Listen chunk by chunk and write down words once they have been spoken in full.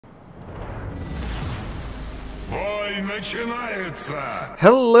Бой начинается!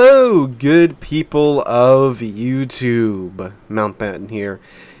 Hello, good people of YouTube. Mountbatten here.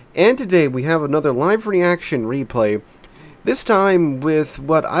 And today we have another live reaction replay. This time with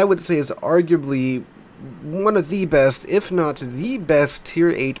what I would say is arguably one of the best, if not the best, Tier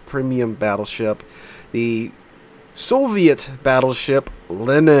 8 Premium Battleship. The Soviet battleship,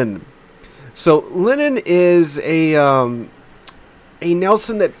 Lenin. So, Lenin is a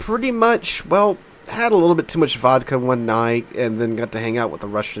Nelson that pretty much, well, had a little bit too much vodka one night and then got to hang out with the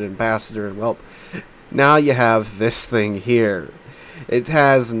Russian ambassador, and well, now you have this thing here. It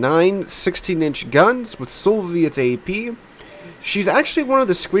has 9 16-inch guns with Soviet AP. She's actually one of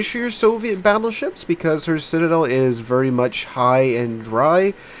the squishier Soviet battleships because her citadel is very much high and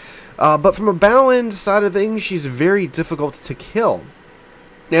dry, but from a bow-end side of things, she's very difficult to kill.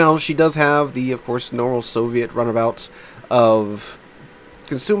 Now, she does have the, of course, normal Soviet runabouts of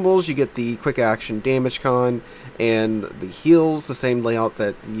consumables. You get the quick action damage con and the heals, the same layout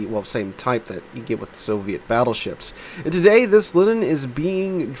that same type that you get with the Soviet battleships. And today this Lenin is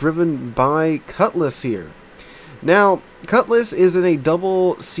being driven by Cutlass here. Now, Cutlass is in a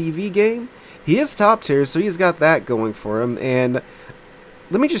double CV game. He is top tier, so he's got that going for him, and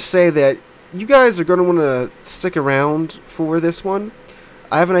let me just say that you guys are going to want to stick around for this one.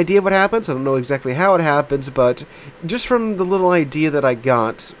 I have an idea what happens. I don't know exactly how it happens, but just from the little idea that I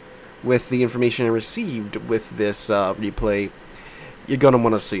got with the information I received with this replay, you're going to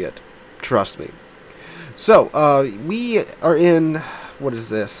want to see it. Trust me. So, we are in, what is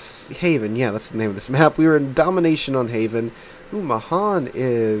this? Haven. Yeah, that's the name of this map. We are in Domination on Haven. Ooh, Mahan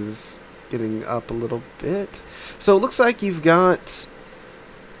is getting up a little bit. So, it looks like you've got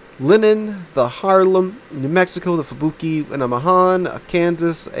Lenin, the Harlem, New Mexico, the Fubuki, and a Mahan, a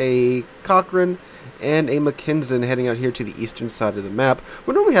Kansas, a Cochrane, and a Mackenzie heading out here to the eastern side of the map.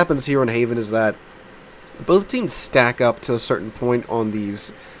 What normally happens here on Haven is that both teams stack up to a certain point on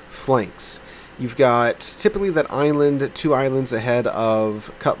these flanks. You've got typically that island, 2 islands ahead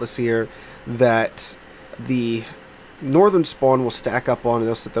of Cutlass here, that the northern spawn will stack up on, and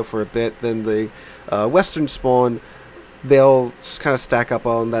they'll sit there for a bit. Then the western spawn, they'll kind of stack up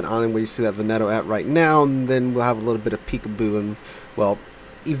on that island where you see that Veneto at right now, and then we'll have a little bit of peekaboo, and, well,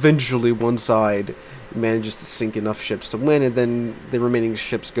 eventually one side manages to sink enough ships to win, and then the remaining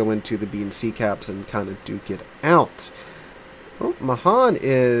ships go into the B and C caps and kind of duke it out. Well, Mahan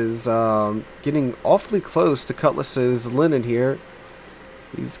is getting awfully close to Cutlass's Lenin here.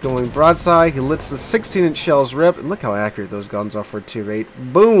 He's going broadside. He lets the 16-inch shells rip, and look how accurate those guns are for Tier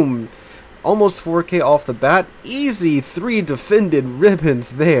 8. Boom! Almost 4K off the bat. Easy 3 defended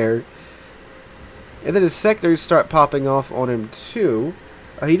ribbons there. And then his sectors start popping off on him too.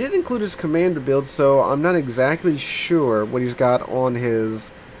 He did include his commander build, so I'm not exactly sure what he's got on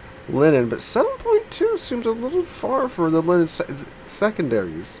his Lenin, but 7.2 seems a little far for the Lenin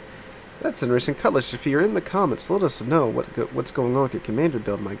secondaries. That's interesting. Cutlass, if you're in the comments, let us know what's going on with your commander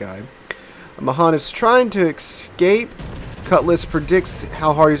build, my guy. Mahan is trying to escape. Cutlass predicts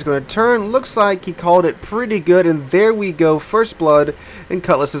how hard he's going to turn. Looks like he called it pretty good, and there we go. First blood and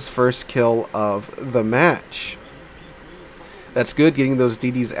Cutlass's first kill of the match. That's good, getting those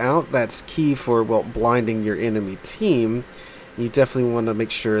DDs out. That's key for, well, blinding your enemy team. You definitely want to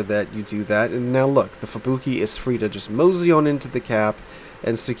make sure that you do that. And now look, the Fubuki is free to just mosey on into the cap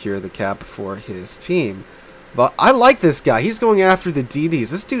and secure the cap for his team. But I like this guy. He's going after the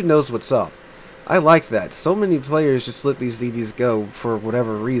DDs. This dude knows what's up. I like that. So many players just let these DDs go for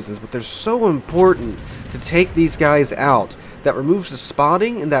whatever reasons, but they're so important to take these guys out. That removes the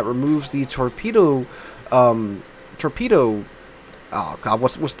spotting, and that removes the torpedo, oh god,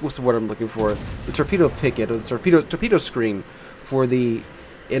 what's the word I'm looking for? The torpedo picket, or the torpedo screen for the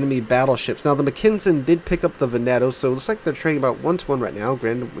enemy battleships. Now, the Mackenzie did pick up the Veneto, so it looks like they're trading about 1-to-1 right now.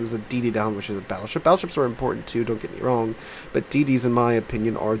 Granted, it was a DD down, which is a battleship. Battleships are important too, don't get me wrong, but DDs, in my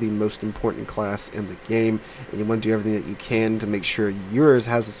opinion, are the most important class in the game, and you want to do everything that you can to make sure yours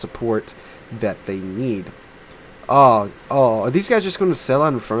has the support that they need. Are these guys just going to sell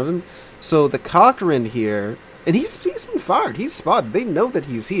out in front of him? So the Cochrane here, and he's been fired. He's spotted. They know that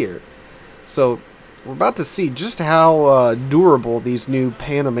he's here. So we're about to see just how durable these new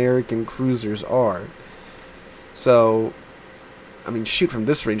Pan-American cruisers are. So, I mean, shoot from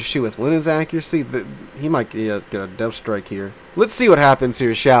this range, shoot with Lenin's accuracy, he might get a death strike here. Let's see what happens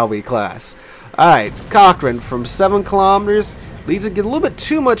here, shall we, class? Alright, Cochrane from 7 kilometers, leads it, get a little bit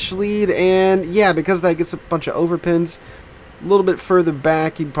too much lead, and yeah, because that gets a bunch of overpins, a little bit further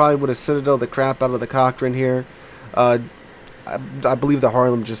back, he probably would have citadel the crap out of the Cochrane here. I believe the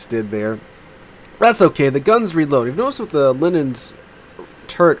Harlem just did there. That's okay, the guns reload. You've noticed with the Lenin's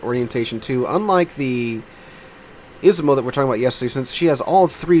turret orientation too, unlike the Ismo that we're talking about yesterday, since she has all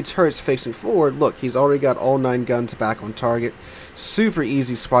 3 turrets facing forward, look, he's already got all 9 guns back on target. Super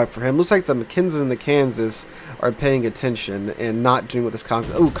easy swipe for him. Looks like the Mackenzie and the Kansas are paying attention and not doing what this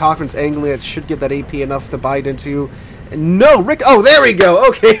Cochran... Oh, Cochran's angling. That should give that AP enough to bite into. No, Rick... Oh, there we go.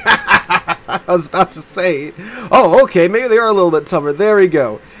 Okay. I was about to say. Oh, okay. Maybe they are a little bit tougher. There we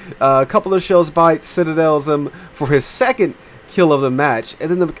go. A couple of shells bite. Citadels him for his second kill of the match. And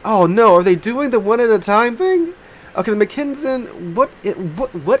then the... Oh, no. Are they doing the one at a time thing? Okay, the McKinson,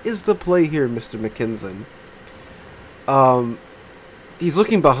 what is the play here, Mr. McKinson? He's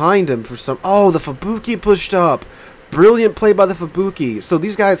looking behind him for some... Oh, the Fubuki pushed up. Brilliant play by the Fubuki. So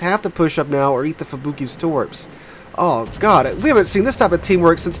these guys have to push up now or eat the Fubuki's torps. Oh, God, we haven't seen this type of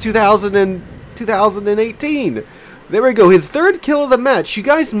teamwork since 2018. There we go, his 3rd kill of the match. You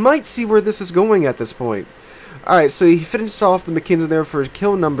guys might see where this is going at this point. Alright, so he finished off the McKinson there for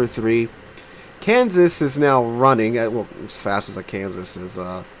kill number 3. Kansas is now running, well, as fast as a Kansas is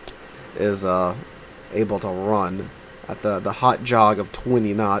able to run at the hot jog of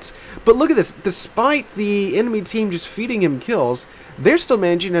 20 knots. But look at this. Despite the enemy team just feeding him kills, they're still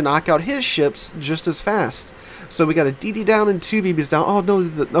managing to knock out his ships just as fast. So we got a DD down and 2 BBs down. Oh, no.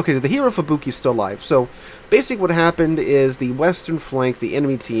 Okay, the hero Fubuki is still alive. So basically what happened is the western flank, the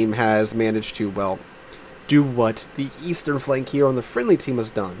enemy team has managed to, well, do what the eastern flank here on the friendly team has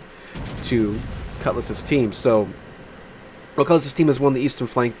done to Cutlass's team. So, well, Cutlass's team has won the eastern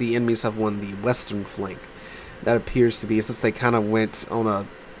flank, the enemies have won the western flank. That appears to be, since they kind of went on a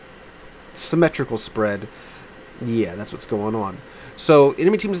symmetrical spread. Yeah, that's what's going on. So,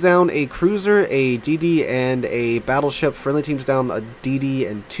 enemy team's down a cruiser, a DD, and a battleship. Friendly team's down a DD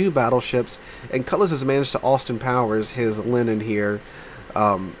and 2 battleships. And Cutlass has managed to Austin Powers his Lenin here.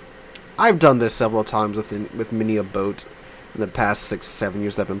 I've done this several times with many a boat in the past 6-7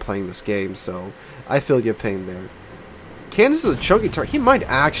 years that I've been playing this game, so I feel your pain there. Kansas is a chunky target. He might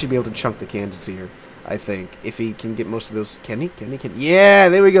actually be able to chunk the Kansas here, I think, if he can get most of those. Can he? Yeah,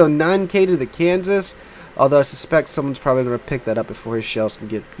 there we go. 9K to the Kansas. Although I suspect someone's probably going to pick that up before his shells can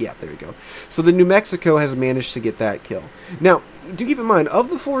get... Yeah, there we go. So the New Mexico has managed to get that kill. Now, do keep in mind, of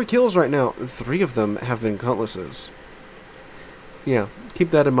the 4 kills right now, 3 of them have been Cutlasses. Yeah,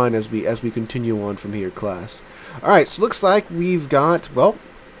 keep that in mind as we continue on from here, class. Alright, so looks like we've got... Well,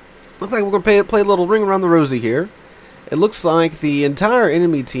 looks like we're going to play a little ring around the rosy here. It looks like the entire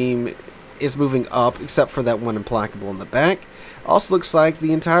enemy team is moving up, except for that one Implacable in the back. Also looks like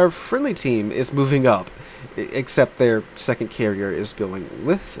the entire friendly team is moving up, except their second carrier is going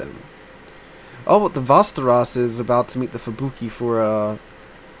with them. Oh, but the Vastaras is about to meet the Fubuki for a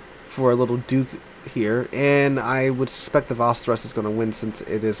little duke here, and I would suspect the Vastaras is going to win since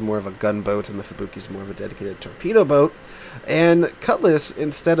it is more of a gunboat and the Fubuki is more of a dedicated torpedo boat. And Cutlass,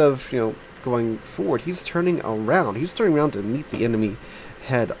 instead of, going forward, he's turning around. He's turning around to meet the enemy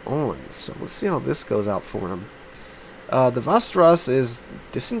head on. So let's see how this goes out for him. The Vastaras is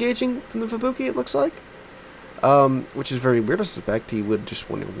disengaging from the Fubuki, it looks like. Which is very weird. I suspect he would just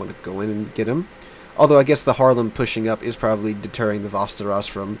want to go in and get him. Although I guess the Harlem pushing up is probably deterring the Vastaras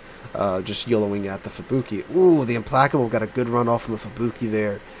from just YOLOing at the Fubuki. Ooh, the Implacable got a good run off on the Fubuki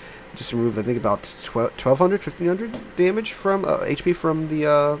there. Just removed, I think, about 1,200, 1,500 damage from HP from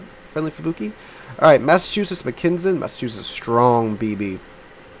the friendly Fubuki. Alright, Massachusetts McKinson. Massachusetts strong BB.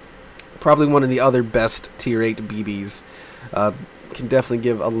 Probably one of the other best tier 8 BBs. Can definitely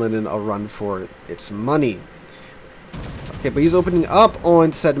give a Lenin a run for its money. Okay, but he's opening up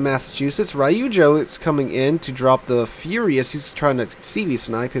on said Massachusetts. Ryujo is coming in to drop the Furious. He's trying to CV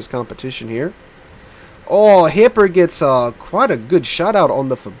snipe his competition here. Oh, Hipper gets quite a good shot out on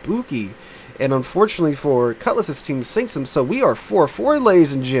the Fubuki. And unfortunately for Cutlass's team, sinks him. So we are 4-4,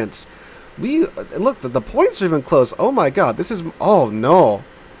 ladies and gents. Look, the points are even close. Oh my god, this is... Oh no.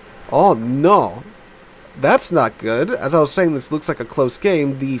 Oh no. That's not good. As I was saying, this looks like a close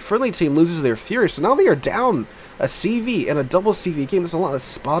game. The friendly team loses their Furious, so now they are down a CV in a double CV game. There's a lot less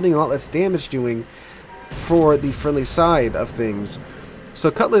spotting, a lot less damage doing for the friendly side of things.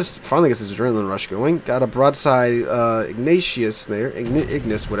 So Cutlass finally gets his adrenaline rush going. Got a broadside Ignatius there.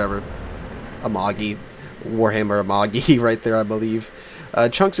 Ignis, whatever. Amagi. Warhammer Amagi right there, I believe.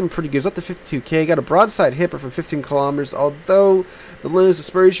 Chunks him pretty good. It's up to 52k. Got a broadside hipper for 15 kilometers. Although the Lenin's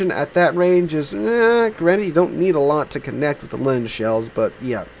dispersion at that range is, granted, you don't need a lot to connect with the Lenin shells, but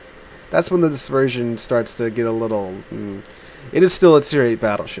yeah, that's when the dispersion starts to get a little. It is still a tier 8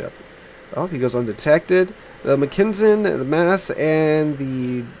 battleship. Oh, he goes undetected. The McKinson, the Mass, and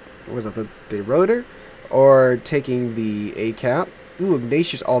the the rotor are taking the A cap. Ooh,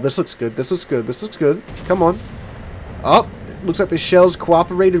 Ignatius. Oh, this looks good. This looks good. This looks good. Come on. Up. Looks like the shells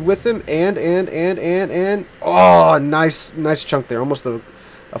cooperated with him, and oh, nice chunk there. Almost a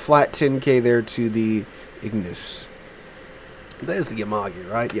flat 10k there to the Ignis. There's the Yamagi,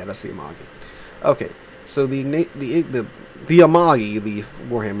 right? Yeah, that's the Yamagi. Okay, so the Yamagi, the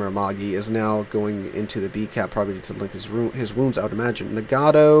Warhammer Yamagi, is now going into the B cap, probably to lick his wounds, I would imagine.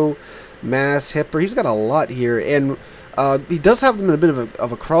 Nagato, Mass, Hipper, he's got a lot here, and he does have them in a bit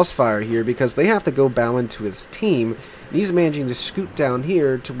of a crossfire here because they have to go bow into his team, and he's managing to scoot down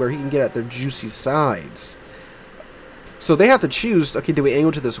here to where he can get at their juicy sides. So they have to choose, okay, do we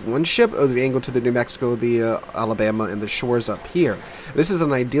angle to this one ship, or do we angle to the New Mexico, the Alabama, and the shores up here? This is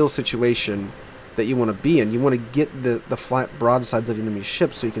an ideal situation that you want to be in. You want to get the flat broadsides of enemy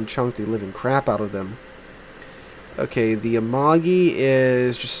ships so you can chunk the living crap out of them. Okay, the Yamagi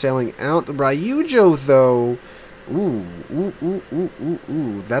is just sailing out. The Ryujo, though, ooh,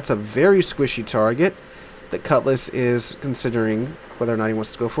 that's a very squishy target that Cutlass is considering whether or not he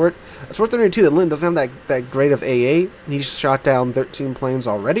wants to go for it. It's worth noting too that Lenin doesn't have that great of AA. He's shot down 13 planes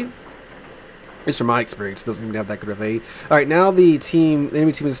already. At least from my experience, doesn't even have that good of AA. Alright, now the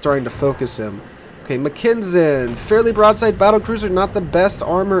enemy team is starting to focus him. Okay, Mackensen, fairly broadside battlecruiser, not the best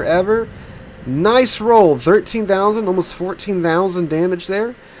armor ever. Nice roll, 13,000, almost 14,000 damage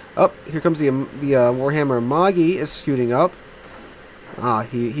there. Up, here comes the Warhammer Amagi is shooting up. Ah,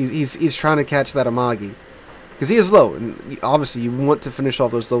 he's trying to catch that Amagi. Because he is low, and obviously you want to finish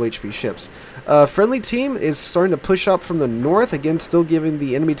off those low HP ships. Friendly team is starting to push up from the north, again still giving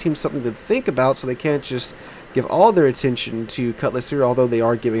the enemy team something to think about, so they can't just give all their attention to Cutlass here, although they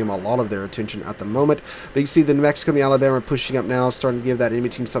are giving him a lot of their attention at the moment. But you see the New Mexico and the Alabama are pushing up now, starting to give that enemy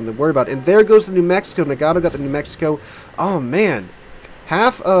team something to worry about. And there goes the New Mexico. Nagato got the New Mexico. Oh man,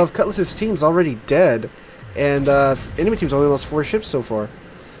 half of Cutlass's team's already dead, and enemy team's only lost 4 ships so far.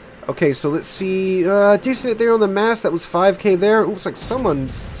 Okay, so let's see. Decent hit there on the mass. That was 5k there. Looks like someone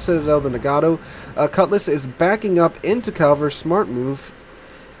citadel the Nagato. Cutlass is backing up into cover. Smart move.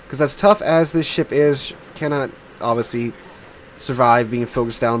 Because as tough as this ship is, cannot obviously survive being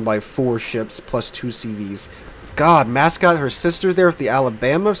focused down by 4 ships plus 2 CVs. God, Mass got her sister there with the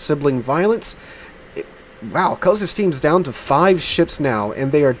Alabama. Sibling violence. Wow, Cutlass's team's down to 5 ships now,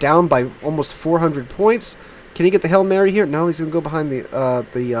 and they are down by almost 400 points. Can he get the Hail Mary here? No, he's going to go behind the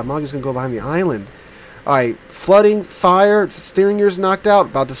Magi's going to go behind the island. Alright, flooding, fire, steering gear's knocked out.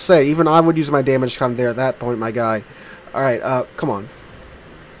 About to say, even I would use my damage con there at that point, my guy. Alright, come on.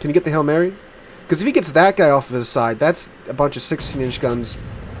 Can he get the Hail Mary? Because if he gets that guy off of his side, that's a bunch of 16-inch guns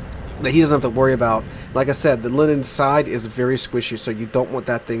that he doesn't have to worry about. Like I said, the Lenin side is very squishy, so you don't want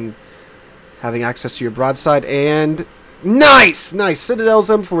that thing having access to your broadside. And nice! Citadels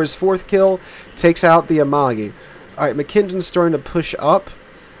him for his 4th kill. Takes out the Amagi. Alright, McKinton's starting to push up.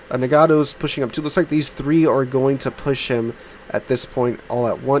 Nagato's pushing up too. Looks like these 3 are going to push him at this point all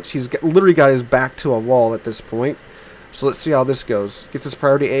at once. He's literally got his back to a wall at this point. So let's see how this goes. Gets his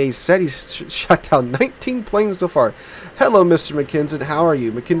priority A set. He's shot down 19 planes so far. Hello, Mr. McKinson. How are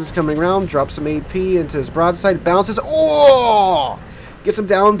you? McKinson's coming around. Drops some AP into his broadside. Bounces. Oh! Gets him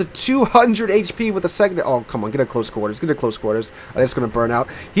down to 200 HP with a second. Oh, come on. Get a close quarters. Get a close quarters. That's going to burn out.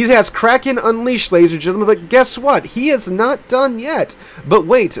 He has Kraken Unleashed, ladies and gentlemen. But guess what? He is not done yet. But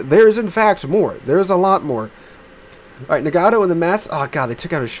wait. There is, in fact, more. There's a lot more. Alright, Nagato and the Mass. Oh, God. They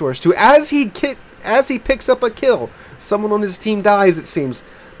took out his shores, too. As he picks up a kill, someone on his team dies, it seems.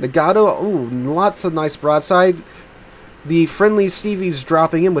 Nagato. Ooh, lots of nice broadside. The friendly CV's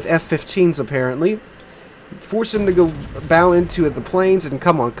dropping in with F-15s, apparently. Force him to go bow into the planes, and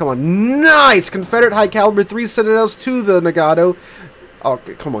come on. Nice! Confederate high caliber 3 citadels to the Nagato. Oh,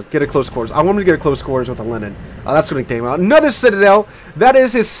 come on, get a close quarters. I want him to get a close quarters with a Lenin. Oh, that's going to take him out. Another citadel. That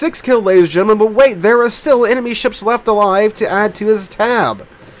is his 6th kill, ladies and gentlemen. But wait, there are still enemy ships left alive to add to his tab.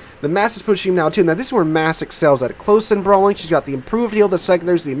 The Mass is pushing him now, too. Now, this is where Mass excels at. Close and brawling. She's got the improved heal, the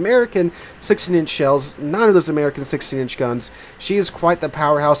secondaries, the American 16-inch shells. None of those American 16-inch guns. She is quite the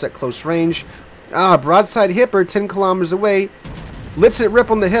powerhouse at close range. Broadside Hipper, 10 kilometers away. Lets it rip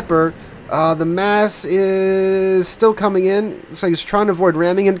on the Hipper. The Mass is still coming in. So he's trying to avoid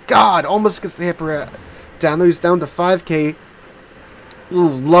ramming, and God, almost gets the Hipper down there. He's down to 5k. Ooh,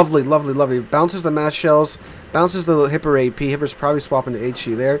 lovely. Bounces the Mass shells. Bounces the Hipper AP. Hipper's probably swapping to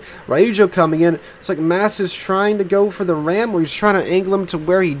HE there. Ryujo coming in. It's like Mass is trying to go for the ram, or he's trying to angle him to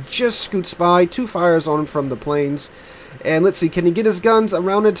where he just scoots by. 2 fires on him from the planes. And let's see, can he get his guns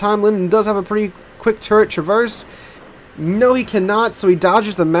around in time? Lenin does have a pretty quick turret traverse. No, he cannot, so he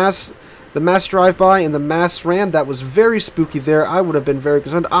dodges the mass drive-by and the Mass ram. That was very spooky there. I would have been very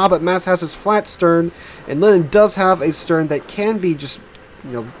concerned. But Mass has his flat stern, and Lenin does have a stern that can be just,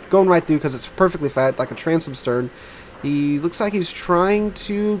 going right through because it's perfectly flat, like a transom stern. He looks like he's trying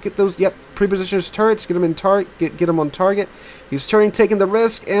to get those, yep, pre-position his turrets, get him in get him on target. He's turning, taking the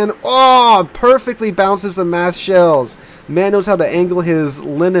risk, and oh, perfectly bounces the mass shells. Man knows how to angle his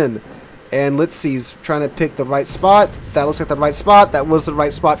Lenin. And let's see, he's trying to pick the right spot. That looks like the right spot. That was the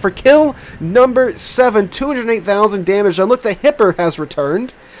right spot for kill number 7. 208,000 damage. And look, the Hipper has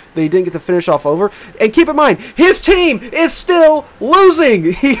returned that he didn't get to finish off over. And keep in mind, his team is still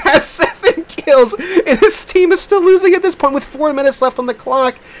losing. He has 7 kills, and his team is still losing at this point with 4 minutes left on the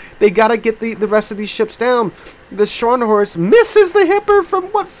clock. They got to get the rest of these ships down. The Scharnhorst misses the Hipper from,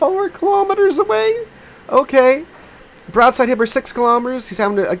 what, 4 kilometers away? Okay. Broadside Hipper 6 kilometers. He's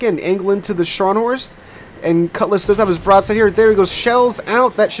having to, again, angle into the Scharnhorst. And Cutlass does have his broadside here. There he goes. Shells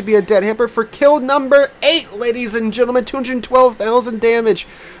out. That should be a dead Hipper for kill number 8, ladies and gentlemen. 212,000 damage.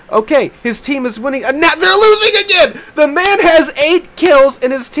 Okay, his team is winning. And now they're losing again. The man has 8 kills,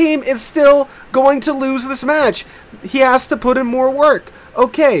 and his team is still going to lose this match. He has to put in more work.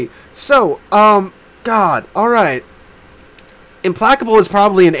 Okay, so, God, all right. Implacable is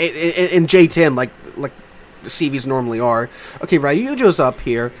probably in J10, like CVs normally are. Okay, Ryujo's up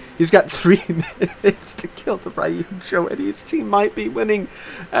here. He's got 3 minutes to kill the Ryujo, and his team might be winning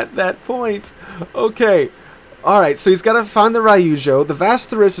at that point. Okay. Alright, so he's got to find the Ryujo. The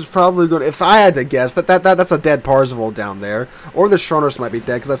Vastaris is probably going to, if I had to guess, that's a dead Parzival down there. Or the Scharnhorst might be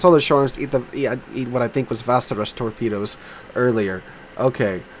dead, because I saw the Scharnhorst eat what I think was Vastaris torpedoes earlier.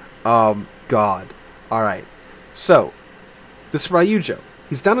 Okay. God. Alright. So, this Ryujo.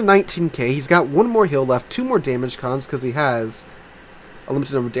 He's down to 19k. He's got 1 more heal left, 2 more damage cons because he has a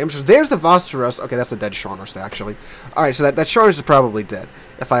limited number of damage. There's the Vastaros. Okay, that's the dead Scharnhorst, actually. Alright, so that Scharnhorst is probably dead,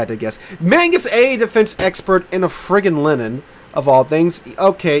 if I had to guess. Man gets a defense expert in a friggin' Lenin, of all things.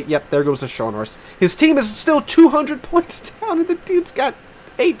 Okay, yep, there goes the Scharnhorst. His team is still 200 points down, and the dude's got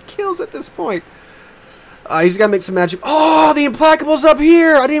 8 kills at this point. He's got to make some magic. Oh, the Implacable's up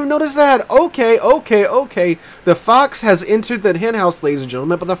here. I didn't even notice that. Okay. The Fox has entered the henhouse, ladies and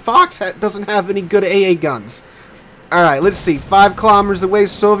gentlemen, but the Fox doesn't have any good AA guns. All right, let's see. 5 kilometers away,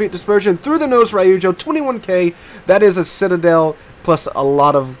 Soviet dispersion through the nose, Ryujo, 21k. That is a Citadel plus a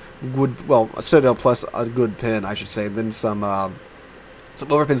lot of good, well, a Citadel plus a good pin, I should say, then some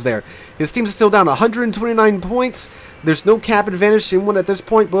overpins there. His team's still down 129 points. There's no cap advantage to anyone at this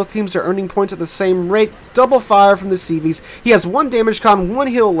point. Both teams are earning points at the same rate. Double fire from the CVs. He has 1 damage con, 1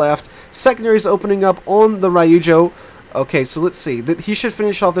 heal left. Secondary's opening up on the Ryujo. Okay, so let's see. He should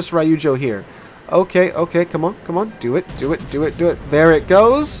finish off this Ryujo here. Okay, come on. Do it. There it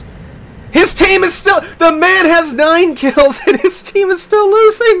goes. His team is still... The man has 9 kills, and his team is still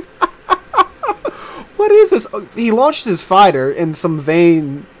losing. What is this? He launches his fighter in some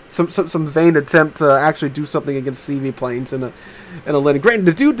vain attempt to actually do something against CV planes in a Lenin. Granted,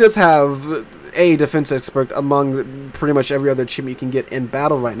 the dude does have a defense expert among pretty much every other achievement you can get in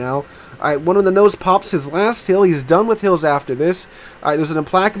battle right now. Alright, one of the nose pops his last hill. He's done with hills after this. Alright, there's an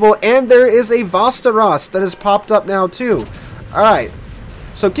Implacable, and there is a Vastaros that has popped up now too. Alright,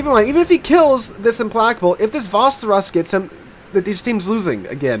 so keep in mind, even if he kills this Implacable, if this Vastaros gets him, that this team's losing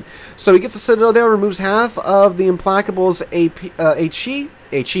again. So he gets a Citadel there, removes half of the Implacable's HP.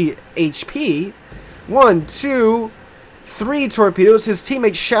 1, 2, 3 torpedoes. His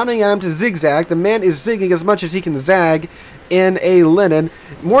teammates shouting at him to zigzag. The man is zigging as much as he can zag in a Lenin.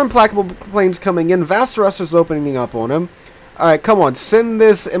 More Implacable planes coming in. Vastaros is opening up on him. Alright, come on. Send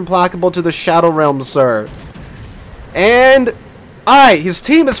this Implacable to the Shadow Realm, sir. And, alright, his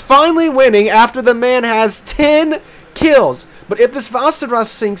team is finally winning after the man has 10 kills. But if this Vastaros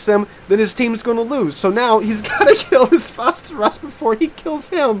sinks him, then his team's going to lose. So now he's got to kill this Vastaros before he kills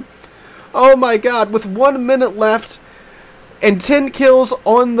him. Oh my god, with 1 minute left and 10 kills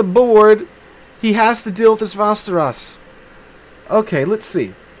on the board, he has to deal with this Vastaros. Okay, let's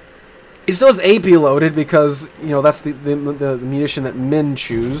see. He still has AP loaded because, you know, that's the munition that men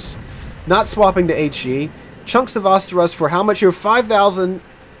choose. Not swapping to HE. Chunks the Vastaros for how much here? 5,000...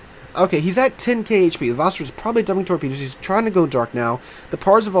 Okay, he's at 10k HP. The Vastaros is probably dumping torpedoes. He's trying to go dark now. The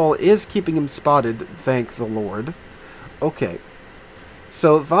Parzival is keeping him spotted, thank the Lord. Okay.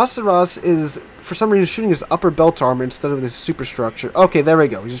 So, Vastaros is, for some reason, shooting his upper belt armor instead of this superstructure. Okay, there we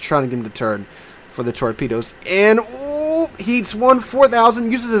go. He's just trying to get him to turn for the torpedoes. And, ooh, he's won 4,000.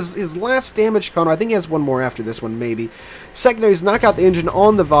 Uses his last damage con. I think he has 1 more after this one, maybe. Secondaries knock out the engine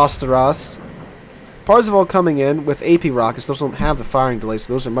on the Vastaros. Parzival coming in with AP rockets. Those don't have the firing delay,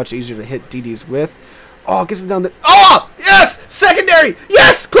 so those are much easier to hit DDs with. Oh, gets him down there. Oh, yes! Secondary!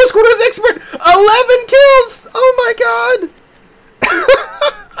 Yes! Close quarters expert! 11 kills! Oh my god!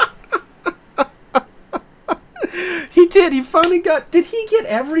 He did. He finally got... Did he get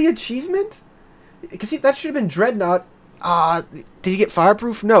every achievement? because that should have been Dreadnought. Did he get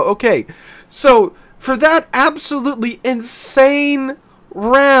fireproof? No. Okay. So, for that absolutely insane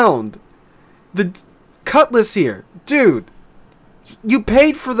round, the Cutlass here, dude, you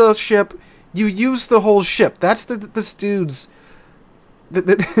paid for the ship, you used the whole ship. That's this dude's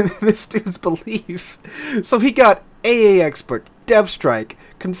this dude's belief. So he got AA expert, Dev Strike,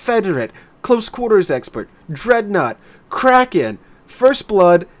 Confederate, Close Quarters expert, Dreadnought, Kraken, First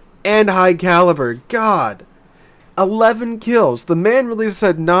Blood, and High Caliber. God. 11 kills. The man really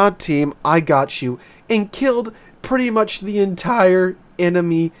said, nah, team, I got you, and killed pretty much the entire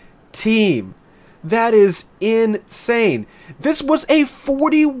enemy team. That is insane. This was a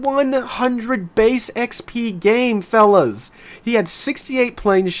 4,100 base XP game, fellas. He had 68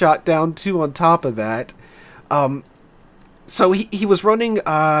 planes shot down, 2 on top of that. So he was running,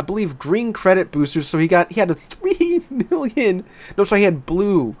 I believe, green credit boosters. So he had a 3 million. No, sorry, he had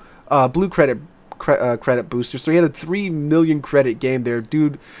blue credit booster, so he had a 3 million credit game there.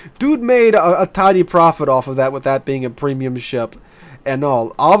 Dude made a tiny profit off of that, with that being a premium ship and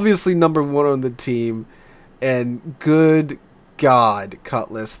all. Obviously number 1 on the team, and good God,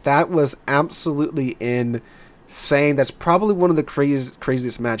 Cutlass, that was absolutely insane. That's probably one of the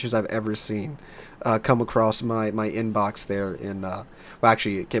craziest matches I've ever seen come across my inbox there in well,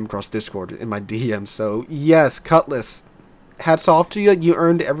 actually it came across Discord in my DM. So yes, Cutlass, hats off to you. You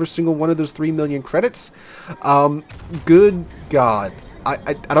earned every single one of those 3 million credits. Good God. I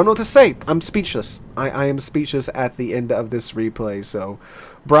don't know what to say. I'm speechless. I am speechless at the end of this replay. So,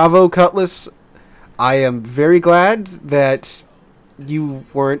 bravo, Cutlass. I am very glad that you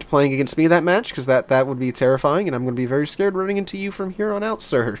weren't playing against me that match, because that would be terrifying, and I'm going to be very scared running into you from here on out,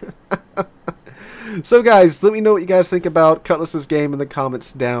 sir. So, guys, let me know what you guys think about Cutlass's game in the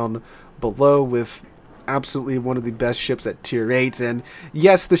comments down below, with absolutely one of the best ships at tier 8. And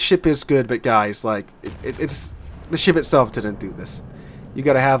yes, the ship is good, but guys, like, it's the ship itself didn't do this. You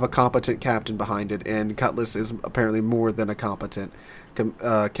got to have a competent captain behind it, and Cutlass is apparently more than a competent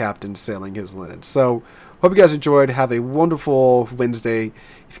captain sailing his Lenin. So, hope you guys enjoyed. Have a wonderful Wednesday.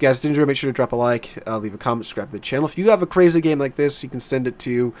 If you guys did enjoy, make sure to drop a like, leave a comment, subscribe to the channel. If you have a crazy game like this, you can send it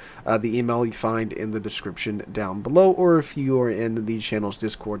to the email you find in the description down below, or if you are in the channel's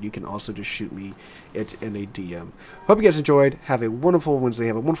Discord, you can also just shoot me it in a DM. Hope you guys enjoyed. Have a wonderful Wednesday.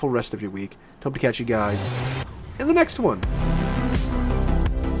 Have a wonderful rest of your week. Hope to catch you guys in the next one.